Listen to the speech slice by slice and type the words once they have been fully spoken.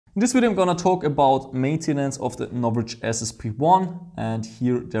In this video I'm gonna talk about maintenance of the NOVRITSCH SSP1, and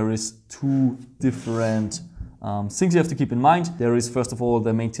here there is two different things you have to keep in mind. There is first of all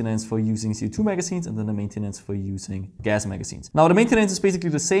the maintenance for using CO2 magazines and then the maintenance for using gas magazines. Now the maintenance is basically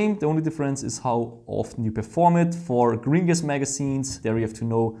the same, the only difference is how often you perform it. For green gas magazines, there you have to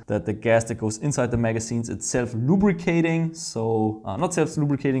know that the gas that goes inside the magazines is self-lubricating, so not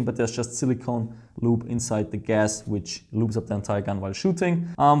self-lubricating, but there's just silicone lube inside the gas which lubes up the entire gun while shooting.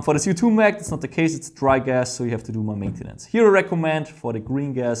 For the CO2 mag, that's not the case, it's dry gas, so you have to do more maintenance. Here I recommend for the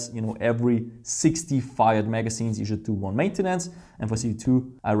green gas, every 60 fired magazines you should do one maintenance, and for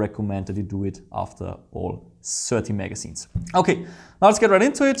CO2 I recommend that you do it after all 30 magazines. Okay, now let's get right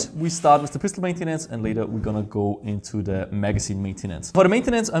into it. We start with the pistol maintenance and later we're gonna go into the magazine maintenance. For the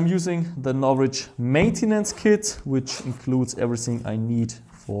maintenance I'm using the NOVRITSCH maintenance kit, which includes everything I need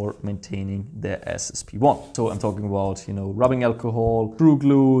for maintaining the SSP1. So I'm talking about, rubbing alcohol, true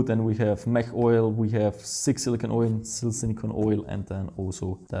glue, then we have mech oil, we have silicone oil, and then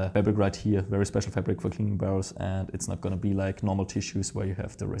also the fabric right here, very special fabric for cleaning barrels, and it's not gonna be like normal tissues where you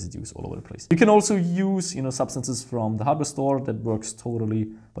have the residues all over the place. You can also use, substances from the hardware store, that works totally,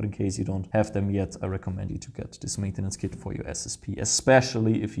 but in case you don't have them yet, I recommend you to get this maintenance kit for your SSP,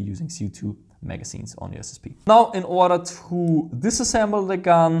 especially if you're using CO2 magazines on your SSP. Now, in order to disassemble the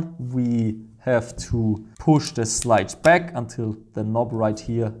gun, we have to push the slide back until the knob right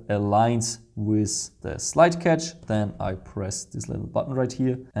here aligns with the slide catch. Then I press this little button right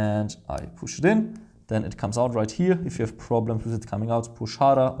here and I push it in. Then it comes out right here. If you have problems with it coming out, push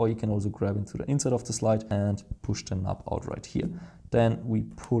harder, or you can also grab into the inside of the slide and push the knob out right here. Then we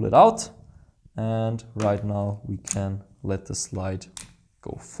pull it out, and right now we can let the slide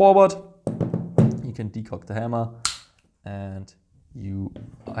go forward. You can decock the hammer, and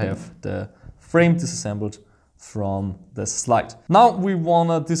I have the frame disassembled from the slide. Now we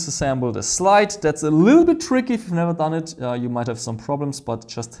wanna disassemble the slide. That's a little bit tricky if you've never done it. You might have some problems, but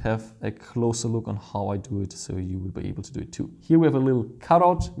just have a closer look on how I do it so you will be able to do it too. Here we have a little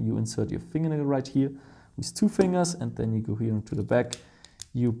cutout. You insert your fingernail right here with two fingers, and then you go here into the back.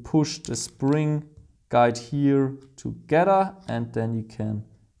 You push the spring guide here together, and then you can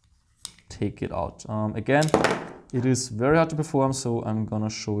take it out. Again, it is very hard to perform, so I'm gonna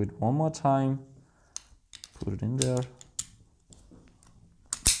show it one more time. Put it in there.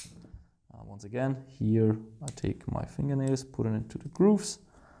 Once again, here I take my fingernails, put it into the grooves,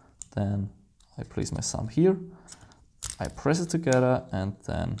 then I place my thumb here, I press it together, and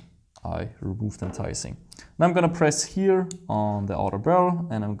then I remove the entire thing. Now I'm gonna press here on the outer barrel,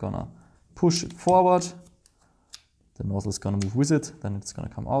 and I'm gonna push it forward. The nozzle is gonna move with it, then it's gonna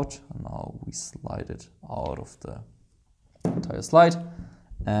come out, and now we slide it out of the entire slide,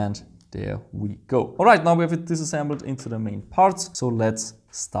 and there we go. All right, now we have it disassembled into the main parts. So let's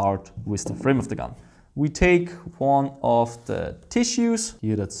start with the frame of the gun. We take one of the tissues.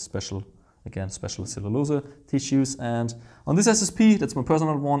 Here that's special, again, special cellulose tissues. And on this SSP, that's my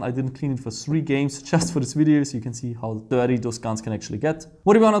personal one, I didn't clean it for 3 games just for this video, so you can see how dirty those guns can actually get.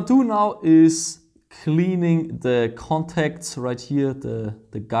 What we wanna do now is cleaning the contacts right here,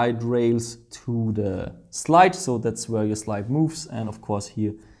 the guide rails to the slide. So that's where your slide moves. And of course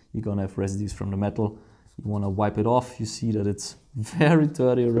here, you're gonna have residues from the metal. You wanna wipe it off. You see that it's very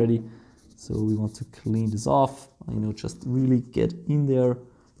dirty already. So we want to clean this off. Just really get in there,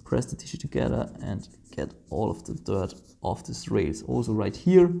 press the tissue together and get all of the dirt off this rails. Also right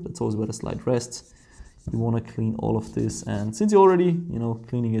here, that's also where the slide rests. You wanna clean all of this. And since you're already,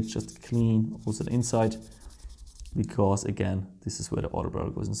 cleaning it, just clean also the inside, because again, this is where the outer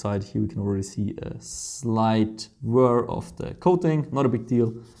barrel goes inside. Here we can already see a slight wear of the coating, not a big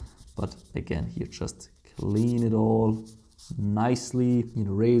deal. But again, here just clean it all nicely.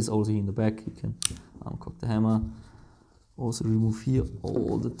 Rails also here in the back. You can uncock the hammer. Also remove here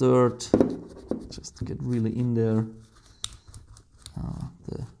all the dirt. Just to get really in there.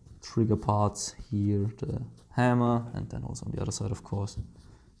 The trigger parts here, the hammer, and then also on the other side, of course.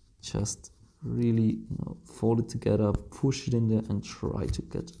 Just really fold it together, push it in there, and try to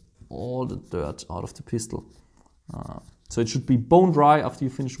get all the dirt out of the pistol. So it should be bone dry after you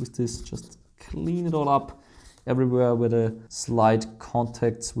finish with this. Just clean it all up everywhere where the slide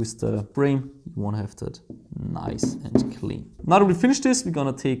contacts with the frame. You want to have that nice and clean. Now that we finished this, we're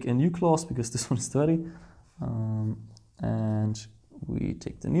gonna take a new cloth because this one is dirty, and we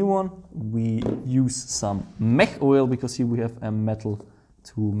take the new one. We use some mech oil because here we have a metal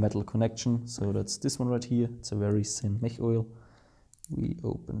to metal connection. So that's this one right here. It's a very thin mech oil. We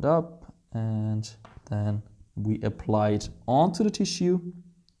opened up and then we apply it onto the tissue,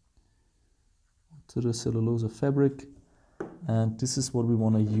 to the cellulose fabric, and this is what we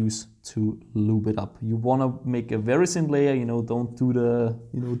want to use to lube it up. You want to make a very thin layer, you know, don't do the,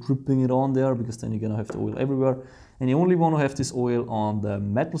 you know, dripping it on there, because then you're going to have the oil everywhere. And you only want to have this oil on the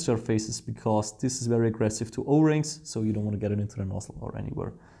metal surfaces because this is very aggressive to O-rings, so you don't want to get it into the nozzle or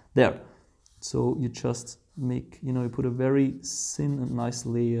anywhere there. So you just make, you know, you put a very thin and nice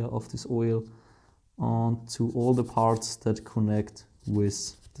layer of this oil onto all the parts that connect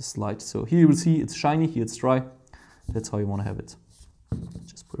with the slide. So here you will see it's shiny, here it's dry. That's how you want to have it.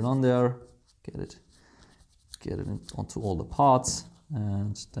 Just put it on there, get it onto all the parts,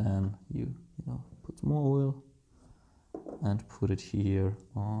 and then you know, put more oil and put it here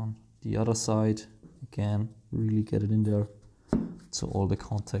on the other side. Again, really get it in there so all the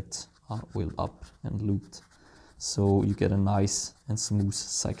contacts are oiled up and looped, so you get a nice and smooth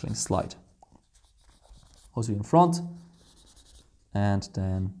cycling slide. Also in front, and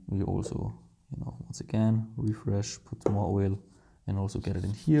then we also, you know, once again refresh, put more oil, and also get it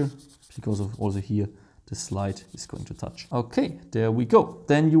in here, because of also here the slide is going to touch. Okay, there we go.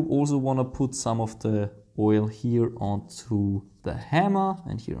 Then you also want to put some of the oil here onto the hammer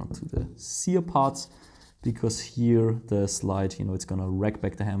and here onto the sear parts, because here the slide, you know, it's gonna rack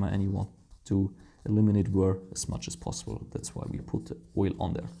back the hammer, and you want to eliminate wear as much as possible. That's why we put the oil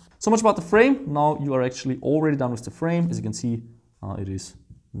on there. So much about the frame. Now you are actually already done with the frame. As you can see, it is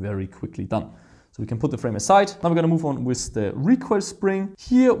very quickly done. So we can put the frame aside. Now we're gonna move on with the recoil spring.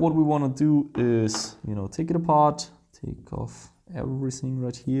 Here, what we wanna do is, you know, take it apart, take off everything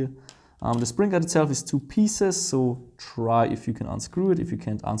right here. The spring guide itself is 2 pieces, so try if you can unscrew it. If you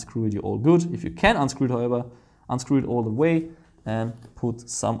can't unscrew it, you're all good. If you can unscrew it, however, unscrew it all the way and put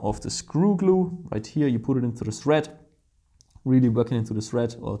some of the screw glue right here. You put it into the thread, really work it into the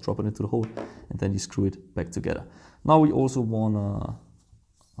thread or drop it into the hole, and then you screw it back together. Now we also want to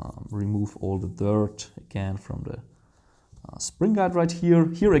remove all the dirt again from the spring guide right here.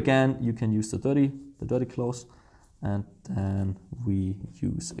 Here again, you can use the dirty cloth, and then we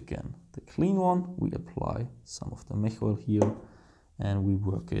use again the clean one. We apply some of the mech oil here, and we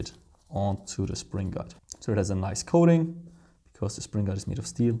work it onto the spring guide. So it has a nice coating, because the spring guide is made of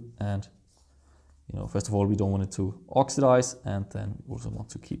steel, and you know, first of all, we don't want it to oxidize, and then we also want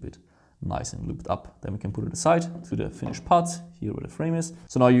to keep it nice and looped up. Then we can put it aside to the finished parts, here where the frame is.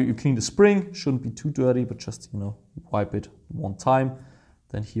 So now you clean the spring, shouldn't be too dirty, but just, you know, wipe it one time.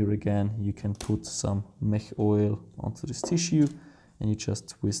 Then here again, you can put some mech oil onto this tissue, and you just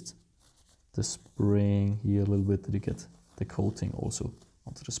twist the spring here a little bit that you get the coating also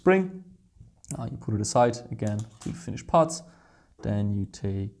onto the spring. You put it aside again to the finished parts. Then you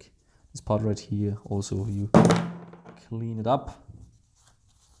take this part right here, also you clean it up.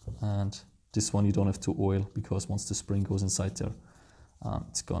 And this one you don't have to oil, because once the spring goes inside there,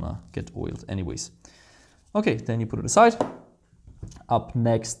 it's gonna get oiled anyways. Okay, then you put it aside. Up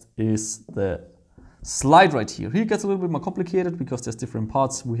next is the slide right here. Here it gets a little bit more complicated because there's different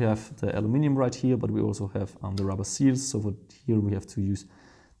parts. We have the aluminum right here, but we also have the rubber seals. So for here we have to use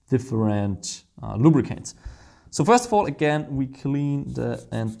different lubricants. So first of all, again, we clean the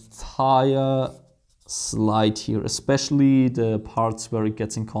entire slide here, especially the parts where it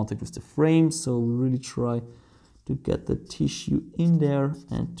gets in contact with the frame. So we really try to get the tissue in there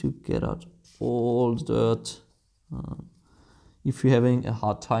and to get out all the dirt. If you're having a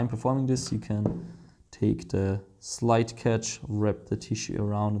hard time performing this, you can take the slide catch, wrap the tissue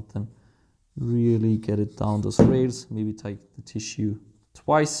around it, and really get it down those rails. Maybe take the tissue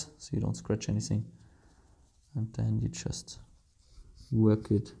twice so you don't scratch anything. And then you just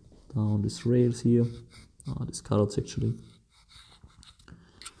work it down these rails here, these cutouts actually.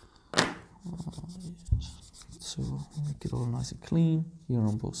 So make it all nice and clean here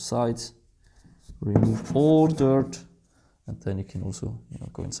on both sides. Remove all dirt, and then you can also, you know,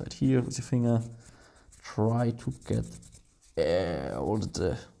 go inside here with your finger. Try to get all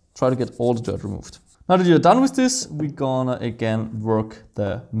the dirt removed. Now that you're done with this, we're gonna again work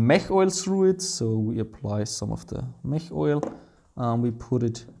the mech oil through it. So we apply some of the mech oil. We put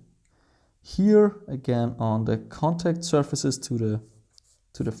it here again on the contact surfaces to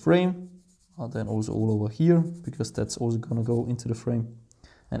the frame, then also all over here, because that's also gonna go into the frame.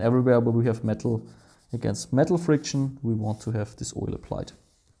 And everywhere where we have metal against metal friction, we want to have this oil applied.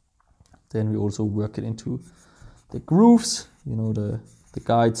 Then we also work it into the grooves, you know, the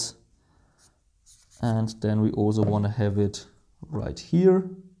guides. And then we also want to have it right here,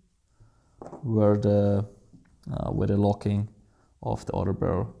 where the locking of the other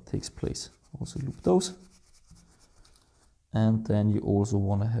barrel takes place. Also loop those. And then you also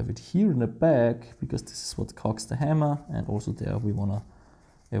want to have it here in the back, because this is what cocks the hammer, and also there we want to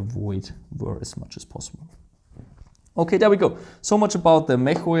avoid wear as much as possible. Okay, there we go. So much about the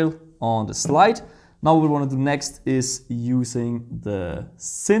mech oil on the slide. Now what we want to do next is using the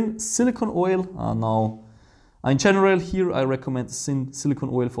Syn silicone oil. Now, in general here I recommend Syn silicone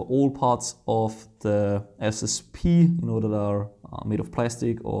oil for all parts of the SSP, that are made of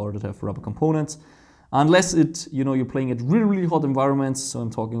plastic or that have rubber components. Unless you're playing at really, really hot environments, so I'm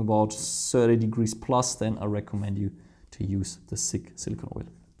talking about 30 degrees plus, then I recommend you to use the SICK silicone oil.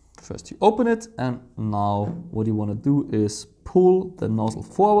 First you open it, and now what you want to do is pull the nozzle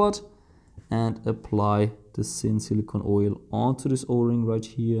forward and apply the Syn silicone oil onto this O-ring right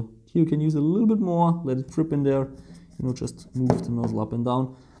here. Here you can use a little bit more, let it drip in there, just move the nozzle up and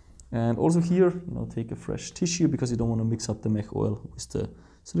down. And also here, take a fresh tissue because you don't want to mix up the mech oil with the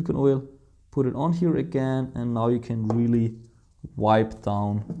silicone oil. Put it on here again, and now you can really wipe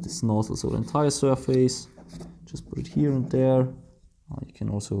down this nozzle, so the entire surface. Just put it here and there. You can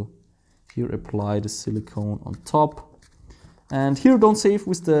also here apply the silicone on top. And here don't save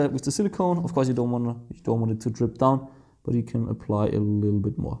with the silicone. Of course you don't want it to drip down, but you can apply a little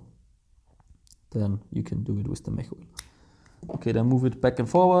bit more. Then you can do it with the mech oil. Okay, then move it back and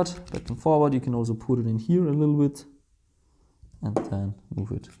forward, back and forward. You can also put it in here a little bit, and then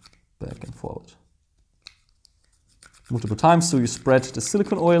move it back and forward. Multiple times, so you spread the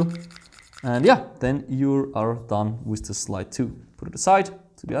silicone oil. And yeah, then you are done with the slide 2. Put it aside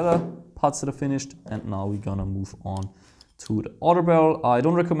to the other parts that are finished, and now we're gonna move on to the outer barrel. I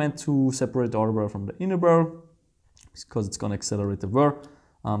don't recommend to separate the outer barrel from the inner barrel because it's gonna accelerate the wear,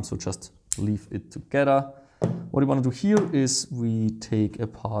 so just leave it together. What we want to do here is we take a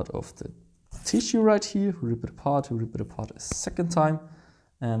part of the tissue right here, rip it apart a second time,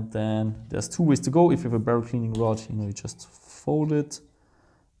 and then there's 2 ways to go. If you have a barrel cleaning rod, you just fold it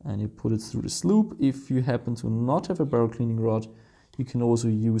and you put it through this loop. If you happen to not have a barrel cleaning rod, you can also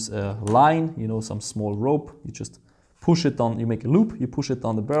use a line, some small rope. You just push it down, you make a loop, you push it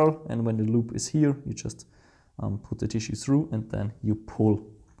down the barrel, and when the loop is here, you just put the tissue through and then you pull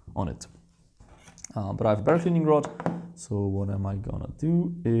on it. But I have a barrel cleaning rod, so what am I gonna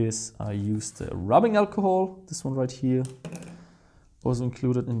do is I use the rubbing alcohol, this one right here, also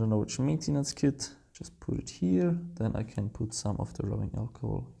included in the NOVRITSCH maintenance kit. Just put it here, then I can put some of the rubbing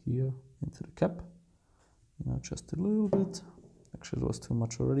alcohol here into the cap, just a little bit. Actually, it was too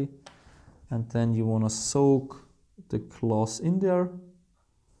much already. And then you want to soak the cloth in there,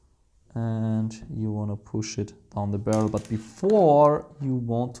 and you want to push it down the barrel. But before, you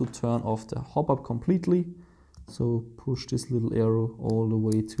want to turn off the hop-up completely. So push this little arrow all the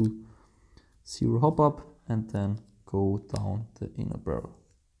way to 0 hop-up, and then go down the inner barrel.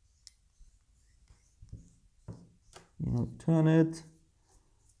 Turn it,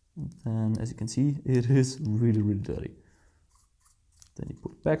 and then as you can see, it is really, really dirty. Then you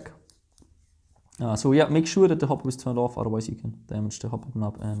put it back. So yeah, make sure that the hop-up is turned off, otherwise you can damage the hop-up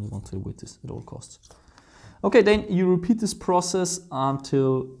knob, and you want to avoid this at all costs. Okay, then you repeat this process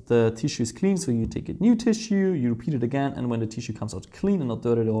until the tissue is clean. So you take a new tissue, you repeat it again, and when the tissue comes out clean and not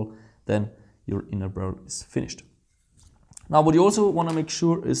dirty at all, then your inner barrel is finished. Now what you also want to make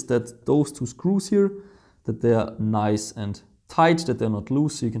sure is that those 2 screws here, that they are nice and tight, that they're not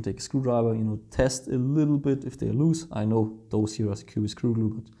loose. So you can take a screwdriver, test a little bit if they're loose. I know those here are secure with screw glue,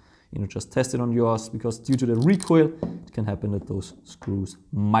 but just test it on yours, because due to the recoil, it can happen that those screws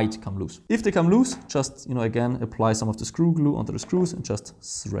might come loose. If they come loose, just, again, apply some of the screw glue onto the screws and just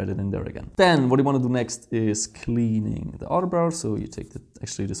thread it in there again. Then what you want to do next is cleaning the outer barrel. So you take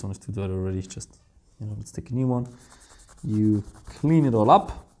actually this one is too dirty already, just, let's take a new one. You clean it all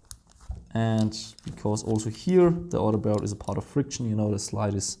up. And because also here, the outer barrel is a part of friction, the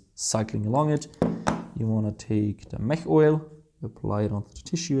slide is cycling along it. You want to take the mech oil, apply it onto the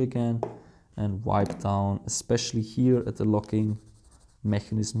tissue again, and wipe down, especially here at the locking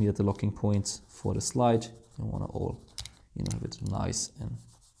mechanism, here at the locking points for the slide. You want to all, have it nice and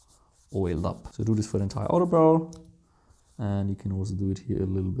oiled up. So do this for the entire outer barrel, and you can also do it here a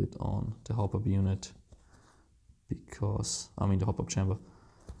little bit on the hop-up unit, because, the hop-up chamber,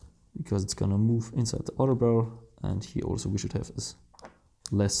 because it's gonna move inside the outer barrel, and here also we should have as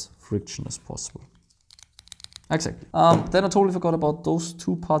less friction as possible. Exactly. Then I totally forgot about those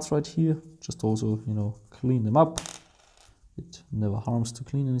 2 parts right here. Just also, clean them up. It never harms to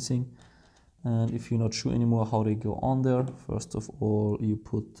clean anything. And if you're not sure anymore how they go on there, first of all, you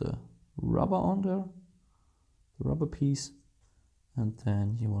put the rubber on there, the rubber piece, and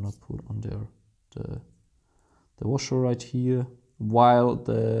then you want to put on there the washer right here, while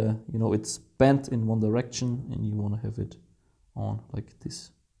it's bent in one direction, and you want to have it on like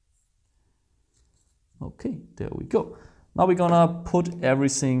this. Okay, there we go. Now we're gonna put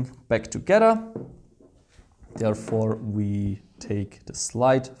everything back together. Therefore, we take the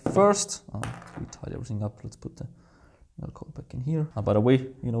slide first. We tied everything up. Let's put the code back in here. By the way,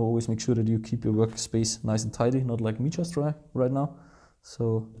 always make sure that you keep your workspace nice and tidy, not like me just right now.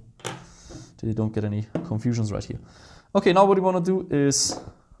 So that you don't get any confusions right here. Okay, now what we want to do is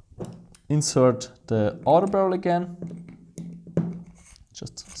insert the outer barrel again.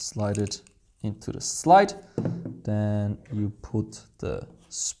 Just slide it into the slide. Then you put the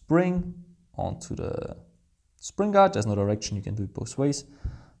spring onto the spring guide. There's no direction, you can do it both ways.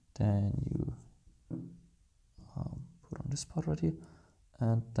 Then you put on this part right here.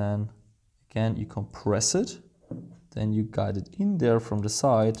 And then again you compress it. Then you guide it in there from the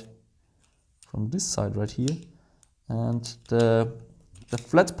side, from this side right here. And the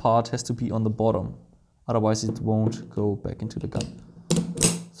flat part has to be on the bottom. Otherwise it won't go back into the gun.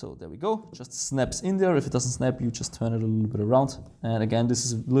 So there we go, just snaps in there. If it doesn't snap, you just turn it a little bit around. And again, this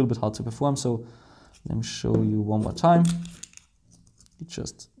is a little bit hard to perform, so let me show you one more time. You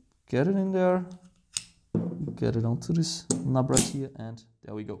just get it in there, you get it onto this knob right here, and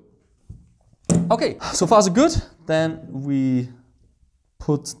there we go. Okay, so far so good. Then we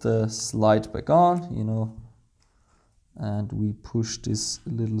put the slide back on, and we push this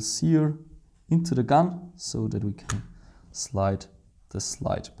little sear into the gun so that we can slide the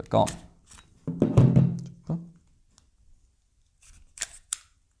slide back on.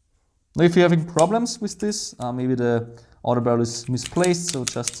 Now if you're having problems with this, maybe the outer barrel is misplaced, so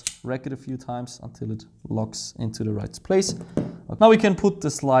just rack it a few times until it locks into the right place. Now we can put the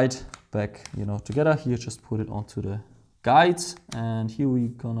slide back, together. Here, just put it onto the guides, and here we're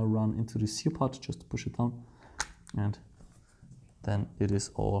gonna run into the sear part, just push it down, and then it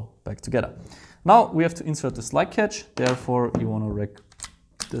is all back together. Now we have to insert the slide catch. Therefore, you want to rack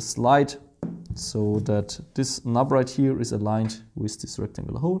the slide so that this knob right here is aligned with this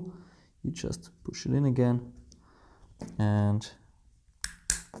rectangular hole. You just push it in again, and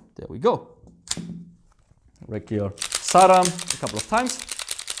there we go. Rack your sidearm a couple of times,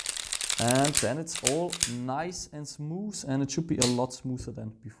 and then it's all nice and smooth, and it should be a lot smoother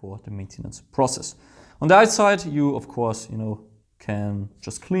than before the maintenance process. On the outside, you of course, can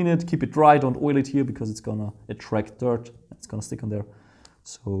just clean it, keep it dry, don't oil it here because it's gonna attract dirt, it's gonna stick on there.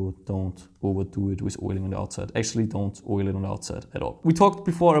 So don't overdo it with oiling on the outside. Actually, don't oil it on the outside at all. We talked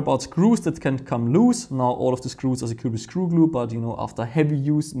before about screws that can come loose. Now all of the screws are secured with screw glue, but after heavy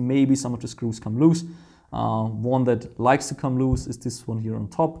use, maybe some of the screws come loose. One that likes to come loose is this one here on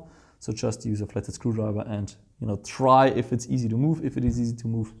top. So just use a flathead screwdriver and try if it's easy to move. If it is easy to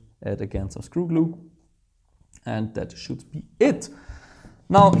move, add again some screw glue. And that should be it.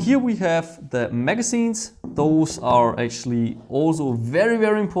 Now here we have the magazines. Those are actually also very,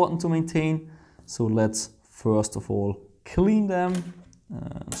 very important to maintain. So let's first of all clean them.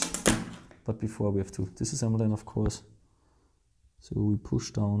 But before we have to disassemble them, of course. So we push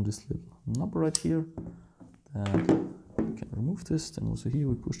down this little knob right here. Then we can remove this. Then also here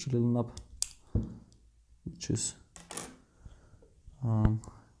we push the little knob, which is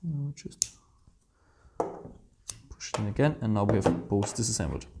just push it in again, and now we have both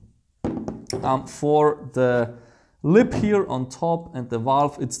disassembled. For the lip here on top and the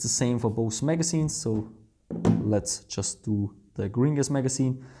valve, it's the same for both magazines. So let's just do the green gas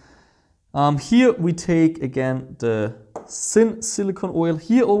magazine. Here we take again the thin silicone oil.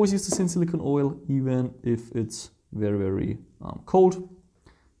 Here always use the thin silicone oil, even if it's very, very cold.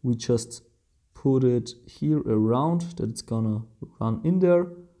 We just put it here around that it's gonna run in there,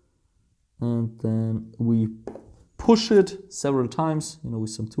 and then we push it several times, with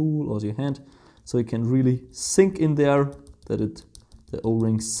some tool or your hand, so it can really sink in there, that the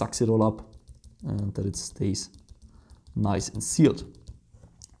O-ring sucks it all up, and that it stays nice and sealed.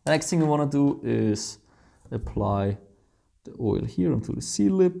 The next thing we want to do is apply the oil here onto the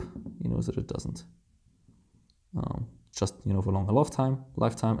seal lip, so that it doesn't just for longer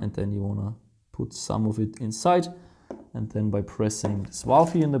lifetime, and then you want to put some of it inside, and then by pressing this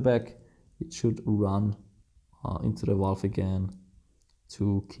valve here in the back, it should run into the valve again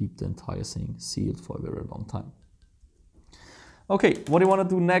to keep the entire thing sealed for a very long time. Okay, what you want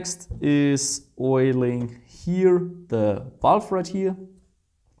to do next is oiling here the valve right here.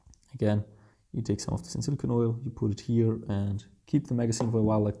 Again, you take some of this in silicone oil, you put it here and keep the magazine for a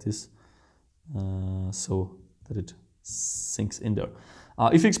while like this, so that it sinks in there.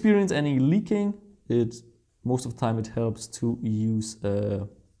 If you experience any leaking, most of the time it helps to use a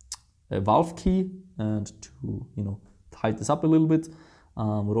valve key and to tighten this up a little bit.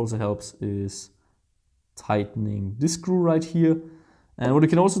 What also helps is tightening this screw right here. And what you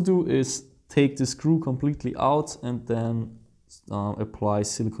can also do is take the screw completely out and then apply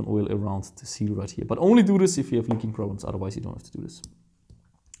silicone oil around the seal right here. But only do this if you have leaking problems, otherwise you don't have to do this.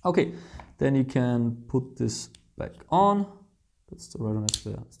 Okay, then you can put this back on. That's the right one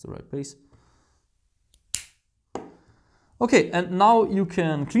actually, that's the right base. Okay, and now you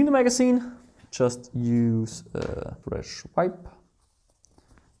can clean the magazine. Just use a fresh wipe.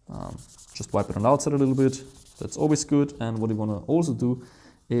 Just wipe it on the outside a little bit. That's always good. And what you want to also do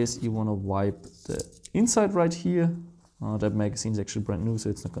is you want to wipe the inside right here. That magazine is actually brand new, so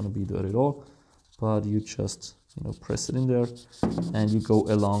it's not going to be dirty at all. But you just, press it in there and you go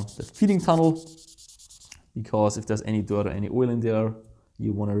along the feeding tunnel, because if there's any dirt or any oil in there,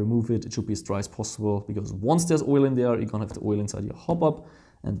 you want to remove it. It should be as dry as possible, because once there's oil in there, you're going to have the oil inside your hop up,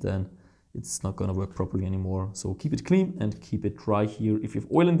 and then it's not going to work properly anymore. So keep it clean and keep it dry here. If you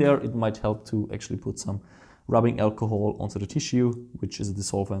have oil in there, it might help to actually put some rubbing alcohol onto the tissue, which is a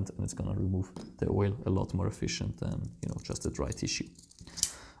dissolvent, and it's going to remove the oil a lot more efficient than just a dry tissue.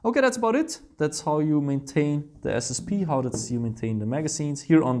 Okay, that's about it. That's how you maintain the SSP, how you maintain the magazines.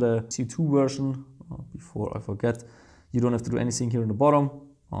 Here on the C2 version, before I forget, you don't have to do anything here in the bottom,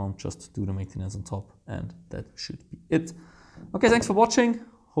 just do the maintenance on top, and that should be it. Okay, thanks for watching.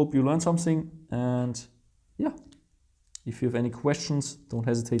 Hope you learned something, and yeah, if you have any questions, don't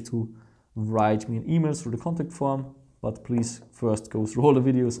hesitate to write me an email through the contact form, but please first go through all the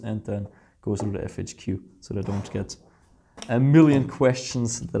videos and then go through the FAQ so that I don't get a million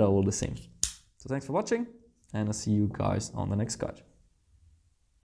questions that are all the same. So thanks for watching, and I'll see you guys on the next guide.